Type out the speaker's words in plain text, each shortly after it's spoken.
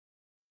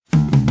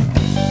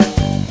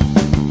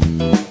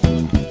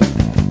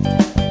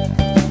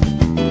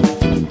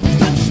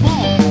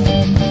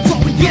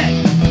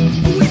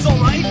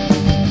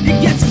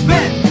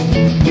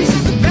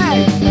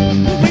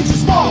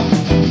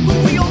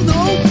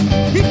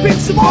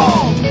them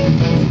all.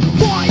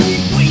 Why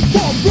we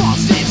for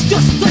rust? It's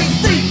just the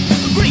thing.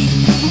 Agree,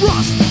 the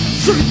rust,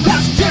 truth,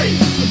 that's the J.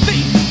 The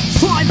beat,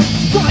 time,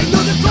 right,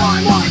 another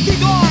time, I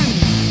keep on.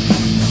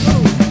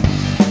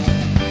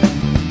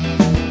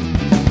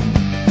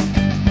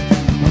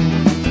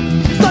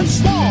 It's no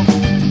small,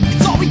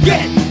 it's all we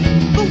get.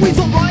 The weed's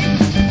alright,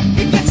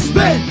 it gets us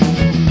bent.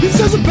 It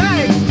says a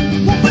bag,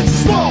 what makes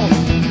it small?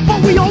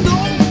 But we all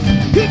know,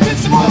 it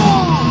gets them all.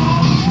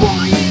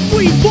 Why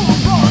we for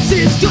rust?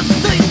 It's just the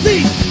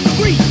thing.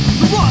 Agree,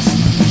 the rust,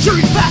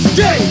 truth, that's the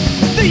J.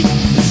 The beat,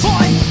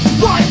 time,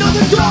 right,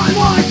 another time,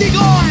 I think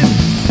I'm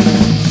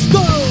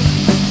stuck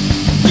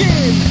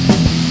again.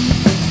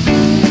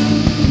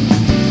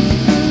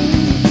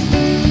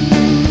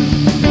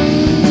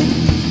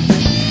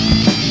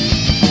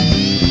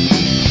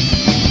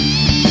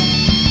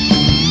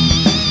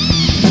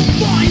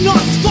 Why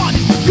not start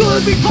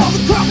good? We call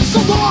the crowd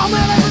so long,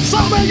 and every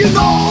summer you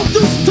know do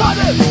some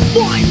timing.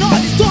 Why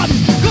not start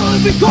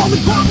good? We call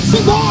the crowd so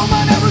long,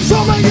 and every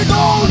summer you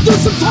know do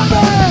some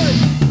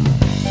timing.